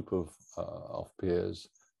a group of peers,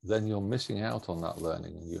 then you're missing out on that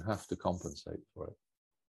learning, and you have to compensate for it.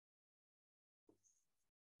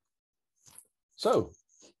 So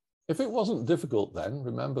if it wasn't difficult then,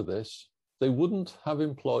 remember this, they wouldn't have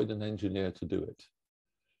employed an engineer to do it.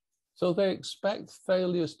 So they expect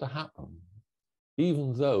failures to happen,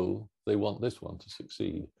 even though they want this one to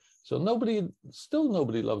succeed. So nobody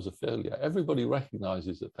loves a failure. Everybody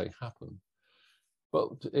recognizes that they happen.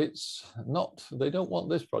 But it's not, they don't want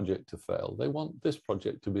this project to fail. They want this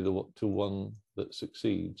project to be the one that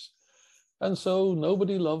succeeds. And so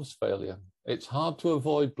nobody loves failure. It's hard to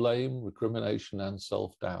avoid blame, recrimination, and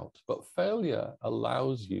self-doubt. But failure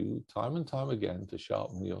allows you time and time again to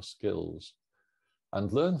sharpen your skills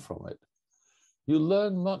and learn from it. You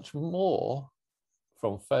learn much more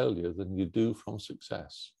from failure than you do from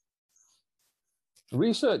success.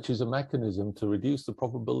 Research is a mechanism to reduce the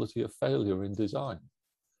probability of failure in design.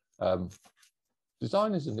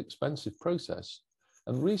 Design is an expensive process,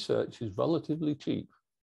 and research is relatively cheap.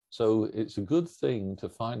 So it's a good thing to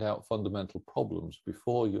find out fundamental problems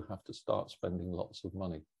before you have to start spending lots of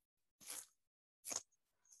money.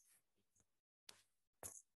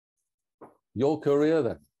 Your career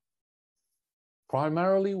then.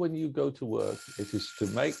 Primarily when you go to work, it is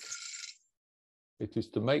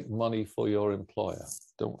to make money for your employer.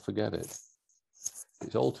 Don't forget it.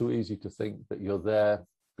 It's all too easy to think that you're there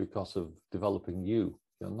because of developing you.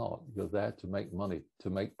 You're not. You're there to make money, to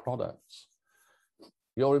make products.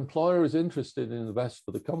 Your employer is interested in the best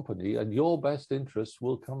for the company, and your best interests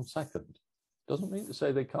will come second. Doesn't mean to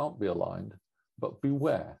say they can't be aligned, but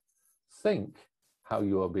beware. Think how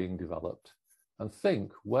you are being developed, and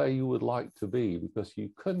think where you would like to be, because you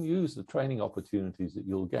can use the training opportunities that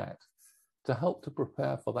you'll get to help to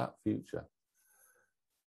prepare for that future.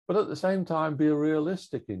 But at the same time, be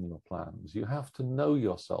realistic in your plans. You have to know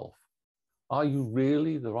yourself. Are you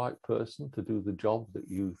really the right person to do the job that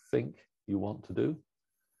you think you want to do?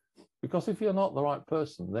 Because if you're not the right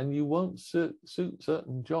person, then you won't suit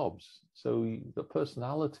certain jobs. So the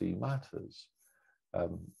personality matters.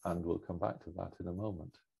 and we'll come back to that in a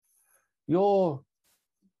moment. Your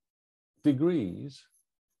degrees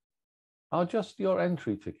are just your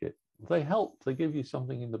entry ticket. They help, they give you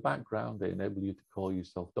something in the background, they enable you to call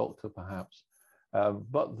yourself doctor perhaps,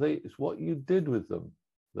 but it's what you did with them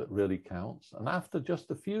that really counts. And after just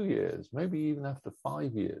a few years, maybe even after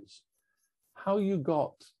 5 years, how you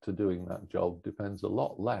got to doing that job depends a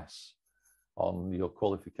lot less on your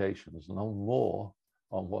qualifications and more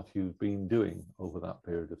on what you've been doing over that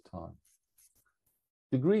period of time.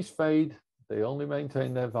 Degrees fade, they only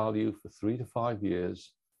maintain their value for 3 to 5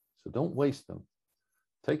 years, so don't waste them.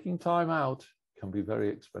 Taking time out can be very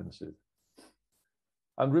expensive.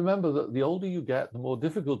 And remember that the older you get, the more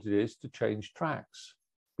difficult it is to change tracks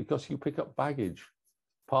because you pick up baggage.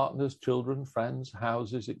 Partners, children, friends,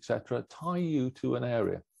 houses, etc. tie you to an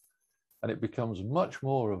area. And it becomes much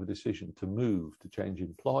more of a decision to move, to change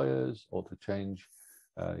employers or to change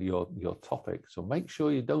your topic. So make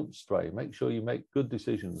sure you don't stray. Make sure you make good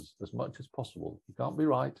decisions as much as possible. You can't be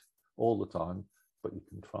right all the time, but you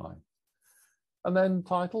can try. And then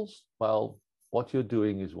titles, well, what you're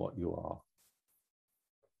doing is what you are.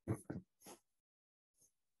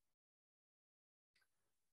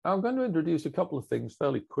 Now I'm going to introduce a couple of things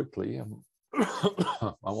fairly quickly. I'm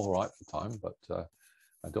all right for time, but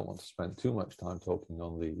I don't want to spend too much time talking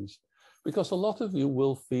on these because a lot of you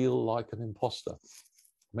will feel like an imposter.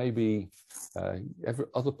 Maybe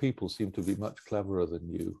other people seem to be much cleverer than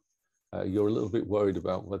you. You're a little bit worried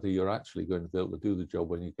about whether you're actually going to be able to do the job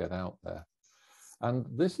when you get out there. And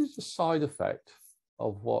this is a side effect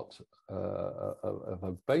of what of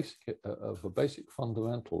a basic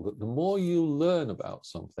fundamental, that the more you learn about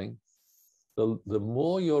something, the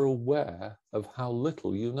more you're aware of how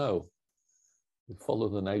little you know. You follow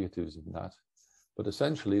the negatives in that, but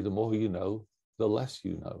essentially the more you know, the less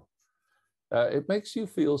you know. It makes you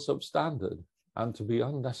feel substandard and to be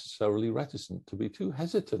unnecessarily reticent, to be too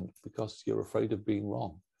hesitant because you're afraid of being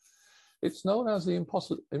wrong. It's known as the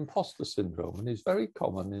imposter syndrome and is very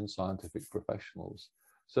common in scientific professionals.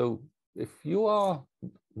 So if you are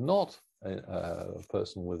not a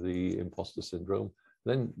person with the imposter syndrome,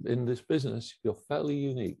 then in this business, you're fairly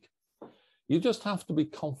unique. You just have to be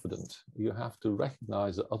confident. You have to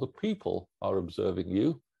recognize that other people are observing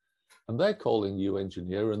you and they're calling you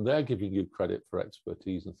engineer and they're giving you credit for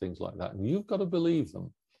expertise and things like that. And you've got to believe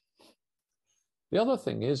them. The other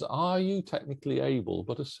thing is, are you technically able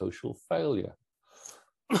but a social failure?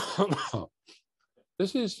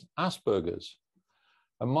 This is Asperger's.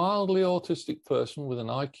 A mildly autistic person with an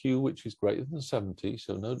IQ which is greater than 70,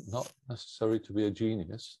 so not necessary to be a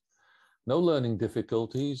genius, no learning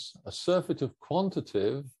difficulties, a surfeit of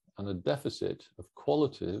quantitative and a deficit of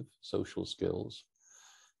qualitative social skills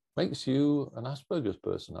makes you an Asperger's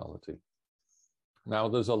personality. Now,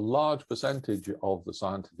 there's a large percentage of the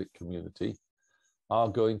scientific community are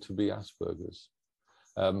going to be Asperger's.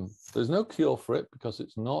 There's no cure for it because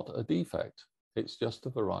it's not a defect. It's just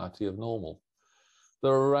a variety of normal.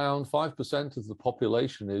 There are around 5% of the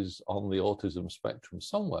population is on the autism spectrum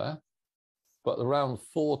somewhere, but around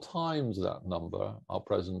 4 times that number are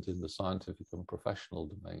present in the scientific and professional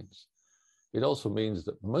domains. It also means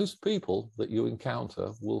that most people that you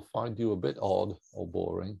encounter will find you a bit odd or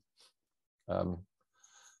boring.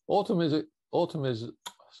 Autism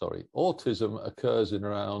occurs in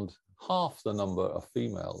around half the number of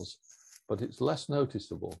females, but it's less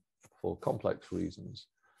noticeable for complex reasons.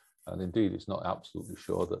 And indeed, it's not absolutely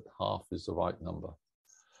sure that half is the right number.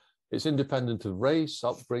 It's independent of race,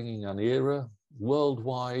 upbringing, and era.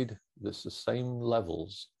 Worldwide, there's the same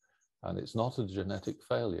levels, and it's not a genetic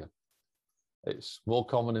failure. It's more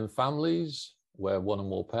common in families where one or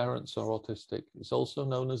more parents are autistic. It's also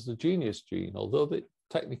known as the genius gene, although it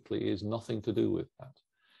technically is nothing to do with that.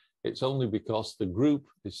 It's only because the group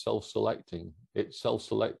is self-selecting. It's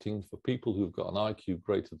self-selecting for people who've got an IQ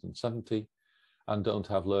greater than 70 and don't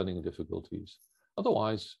have learning difficulties.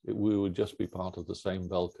 Otherwise, we would just be part of the same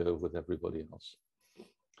bell curve with everybody else.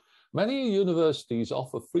 Many universities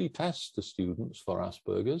offer free tests to students for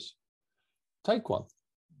Asperger's. Take one.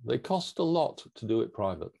 They cost a lot to do it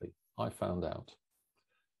privately, I found out.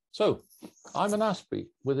 So, I'm an Aspie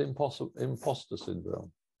with imposter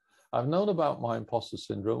syndrome. I've known about my imposter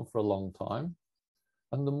syndrome for a long time,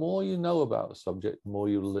 and the more you know about the subject, the more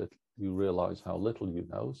you realize how little you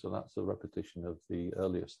know, so that's a repetition of the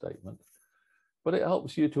earlier statement. But it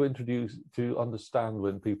helps you to understand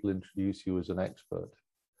when people introduce you as an expert.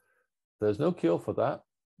 There's no cure for that,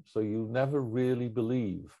 so you never really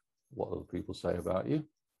believe what other people say about you,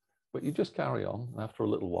 but you just carry on. After a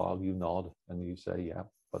little while, you nod and you say, yeah,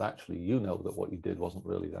 but actually you know that what you did wasn't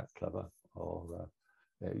really that clever, or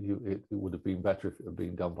it would have been better if it had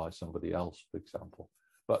been done by somebody else, for example.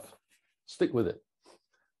 But stick with it.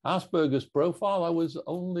 Asperger's profile, I was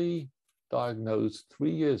only diagnosed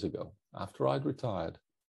 3 years ago after I'd retired.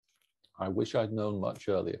 I wish I'd known much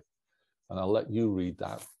earlier, and I'll let you read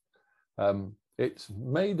that. It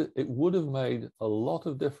would have made a lot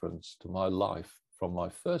of difference to my life from my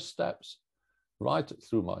first steps right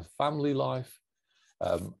through my family life,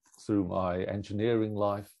 through my engineering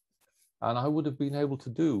life, and I would have been able to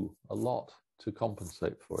do a lot to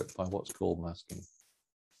compensate for it by what's called masking.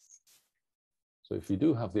 So if you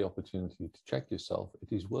do have the opportunity to check yourself,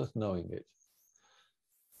 it is worth knowing it.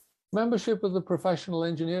 Membership of the professional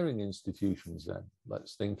engineering institutions then.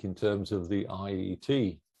 Let's think in terms of the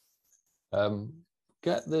IET.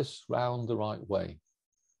 Get this round the right way.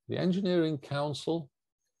 The Engineering Council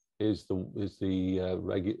is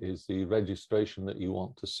the registration that you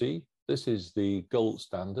want to see. This is the gold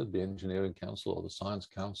standard, the Engineering Council or the Science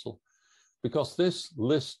Council, because this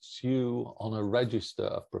lists you on a register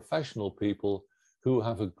of professional people who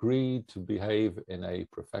have agreed to behave in a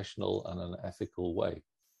professional and an ethical way.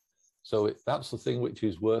 So that's the thing which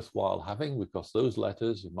is worthwhile having, because those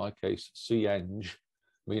letters, in my case, CEng,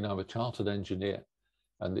 mean I'm a chartered engineer.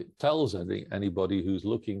 And it tells anybody who's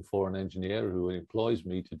looking for an engineer who employs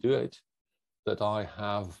me to do it, that I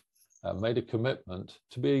have made a commitment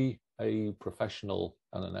to be a professional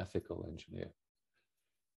and an ethical engineer.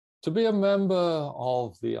 To be a member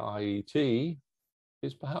of the IET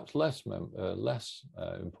is perhaps less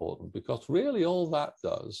important, because really all that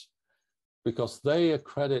does, because they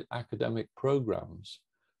accredit academic programs,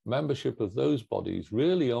 membership of those bodies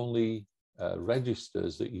really only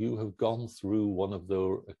registers that you have gone through one of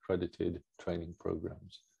their accredited training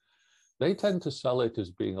programs. They tend to sell it as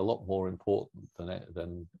being a lot more important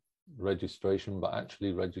than registration, but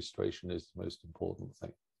actually registration is the most important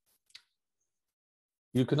thing.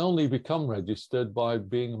 You can only become registered by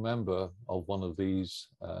being a member of one of these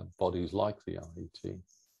bodies like the IET.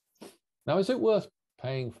 Now, is it worth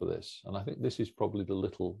paying for this? And I think this is probably the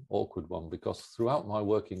little awkward one, because throughout my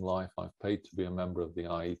working life, I've paid to be a member of the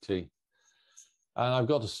IET. And I've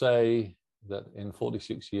got to say that in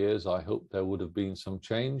 46 years, I hope there would have been some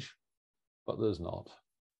change, but there's not.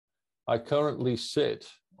 I currently sit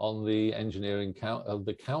on the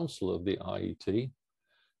the council of the IET,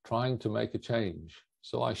 trying to make a change.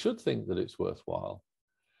 So I should think that it's worthwhile.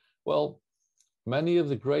 Well, many of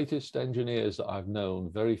the greatest engineers that I've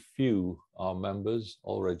known, very few are members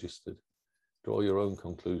or registered. Draw your own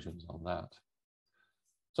conclusions on that.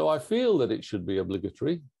 So I feel that it should be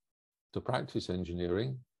obligatory to practice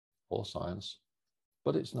engineering or science,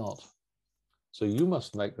 but it's not. So you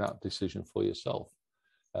must make that decision for yourself.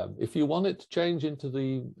 If you want it to change into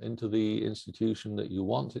the institution that you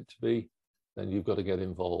want it to be, then you've got to get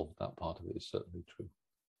involved. That part of it is certainly true.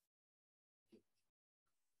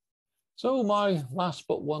 So my last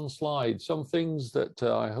but one slide, some things that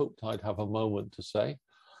I hoped I'd have a moment to say.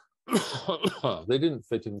 They didn't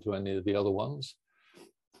fit into any of the other ones,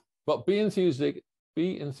 but be enthusiastic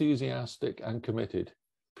and committed.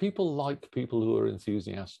 People like people who are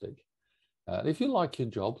enthusiastic. If you like your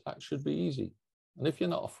job, that should be easy. And if you're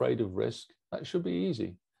not afraid of risk, that should be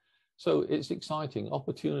easy. So it's exciting.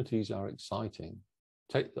 Opportunities are exciting.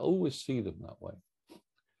 Always see them that way.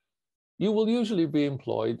 You will usually be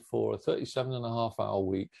employed for a 37.5-hour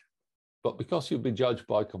week, but because you'll be judged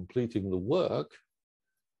by completing the work,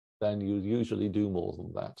 then you usually do more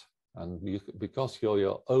than that. And because you're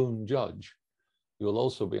your own judge, you'll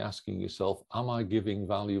also be asking yourself, am I giving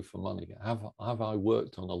value for money? Have I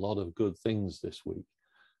worked on a lot of good things this week?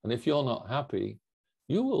 And if you're not happy,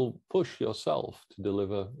 you will push yourself to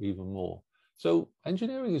deliver even more. So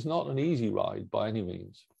engineering is not an easy ride by any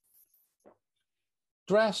means.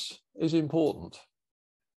 Dress is important.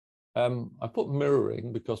 I put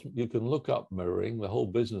mirroring because you can look up mirroring. The whole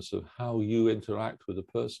business of how you interact with a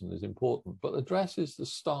person is important, but the dress is the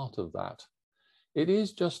start of that. It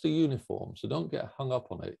is just a uniform, so don't get hung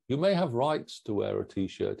up on it. You may have rights to wear a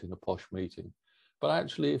t-shirt in a posh meeting, but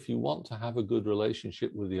actually if you want to have a good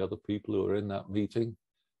relationship with the other people who are in that meeting,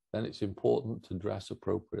 then it's important to dress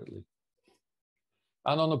appropriately.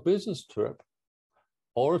 And on a business trip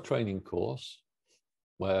or a training course,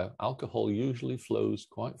 where alcohol usually flows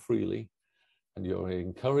quite freely, and you're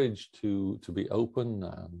encouraged to be open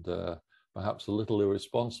and perhaps a little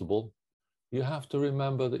irresponsible, you have to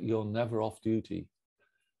remember that you're never off duty.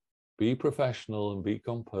 Be professional and be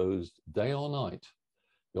composed day or night.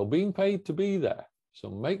 You're being paid to be there,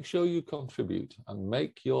 so make sure you contribute and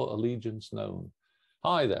make your allegiance known.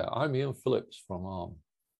 Hi there, I'm Ian Phillips from ARM.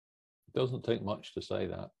 It doesn't take much to say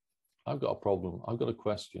that. I've got a problem, I've got a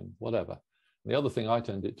question, whatever. The other thing I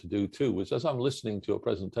tended to do too was, as I'm listening to a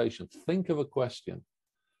presentation, think of a question,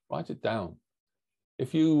 write it down.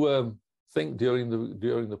 If you think during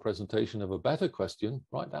the presentation of a better question,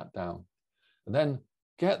 write that down, and then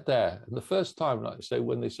get there. And the first time, like I say,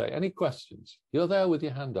 when they say any questions, you're there with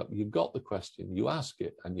your hand up. You've got the question. You ask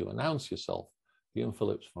it, and you announce yourself, Ian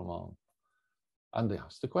Phillips from Arm, and they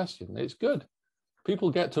ask the question. It's good.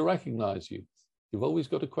 People get to recognize you. You've always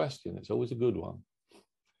got a question. It's always a good one.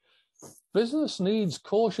 Business needs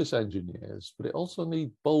cautious engineers, but it also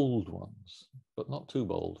needs bold ones, but not too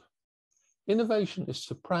bold. Innovation is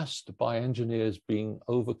suppressed by engineers being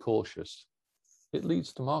overcautious. It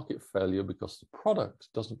leads to market failure because the product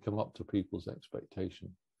doesn't come up to people's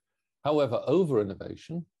expectation. However,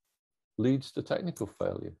 over-innovation leads to technical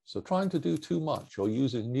failure. So trying to do too much or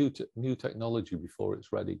using new technology before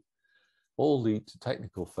it's ready all lead to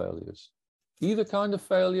technical failures. Either kind of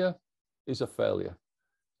failure is a failure,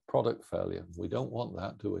 product failure. We don't want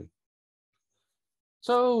that, do we?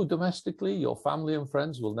 So domestically, your family and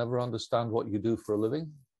friends will never understand what you do for a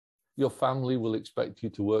living. Your family will expect you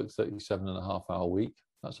to work 37.5-hour week.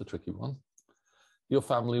 That's a tricky one. Your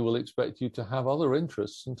family will expect you to have other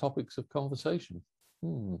interests and topics of conversation.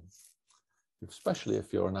 Especially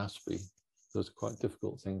if you're an Aspie, those are quite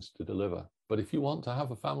difficult things to deliver. But if you want to have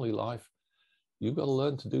a family life, you've got to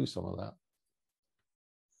learn to do some of that.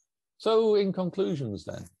 So in conclusions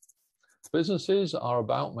then, businesses are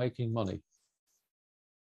about making money.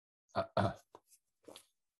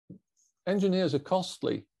 Engineers are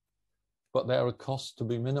costly, but they're a cost to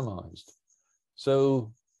be minimized.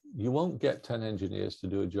 So you won't get 10 engineers to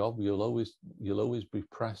do a job. You'll always be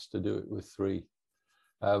pressed to do it with 3.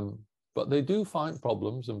 But they do find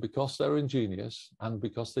problems, and because they're ingenious and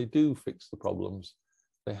because they do fix the problems,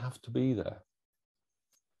 they have to be there.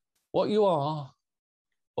 You are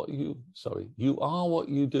what you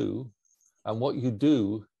do, and what you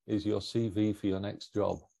do is your CV for your next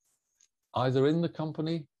job, either in the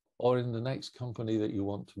company or in the next company that you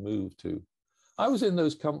want to move to. I was in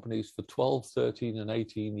those companies for 12, 13, and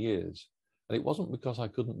 18 years, and it wasn't because I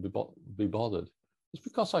couldn't be bothered. It's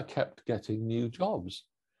because I kept getting new jobs.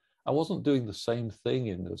 I wasn't doing the same thing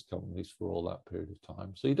in those companies for all that period of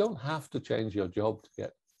time. So you don't have to change your job to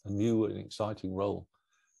get a new and exciting role.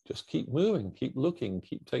 Just keep moving, keep looking,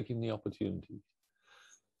 keep taking the opportunities.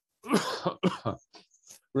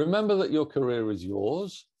 Remember that your career is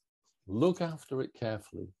yours. Look after it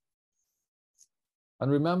carefully.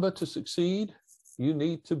 And remember, to succeed, you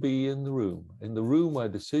need to be in the room where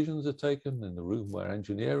decisions are taken, in the room where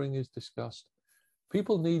engineering is discussed.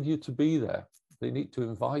 People need you to be there. They need to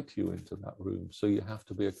invite you into that room, so you have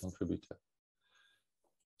to be a contributor.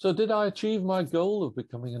 So did I achieve my goal of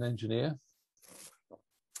becoming an engineer?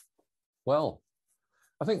 Well,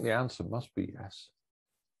 I think the answer must be yes.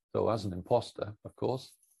 Though as an imposter, of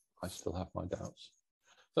course, I still have my doubts.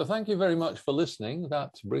 So thank you very much for listening.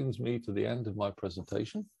 That brings me to the end of my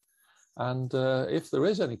presentation. And if there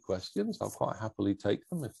is any questions, I'll quite happily take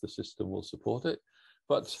them if the system will support it.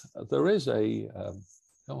 But there is a,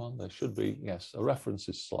 there should be, yes, a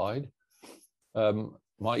references slide.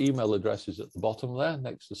 My email address is at the bottom there,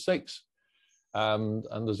 next to 6. And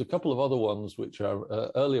there's a couple of other ones which are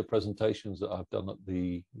earlier presentations that I've done at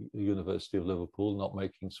the University of Liverpool, not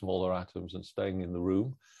making smaller atoms and staying in the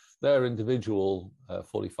room. They're individual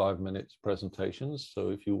 45-minute presentations. So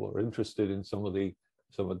if you were interested in some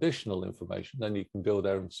additional information, then you can go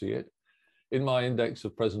there and see it. In my index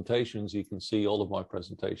of presentations, you can see all of my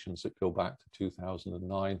presentations that go back to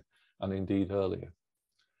 2009 and indeed earlier.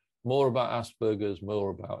 More about Asperger's,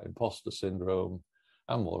 more about imposter syndrome,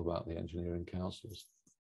 and more about the engineering councils.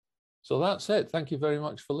 So that's it. Thank you very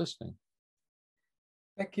much for listening.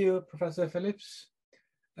 Thank you, Professor Phillips.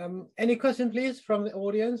 Any question, please, from the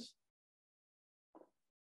audience?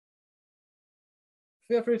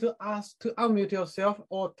 Feel free to unmute yourself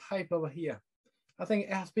or type over here. I think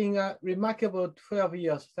it has been a remarkable 12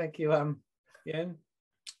 years. Thank you, Ian.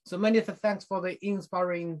 So many thanks for the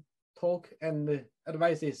inspiring talk and the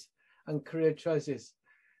advices and career choices.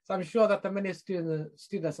 So I'm sure that the many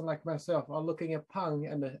students like myself are looking upon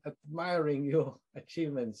and admiring your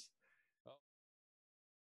achievements.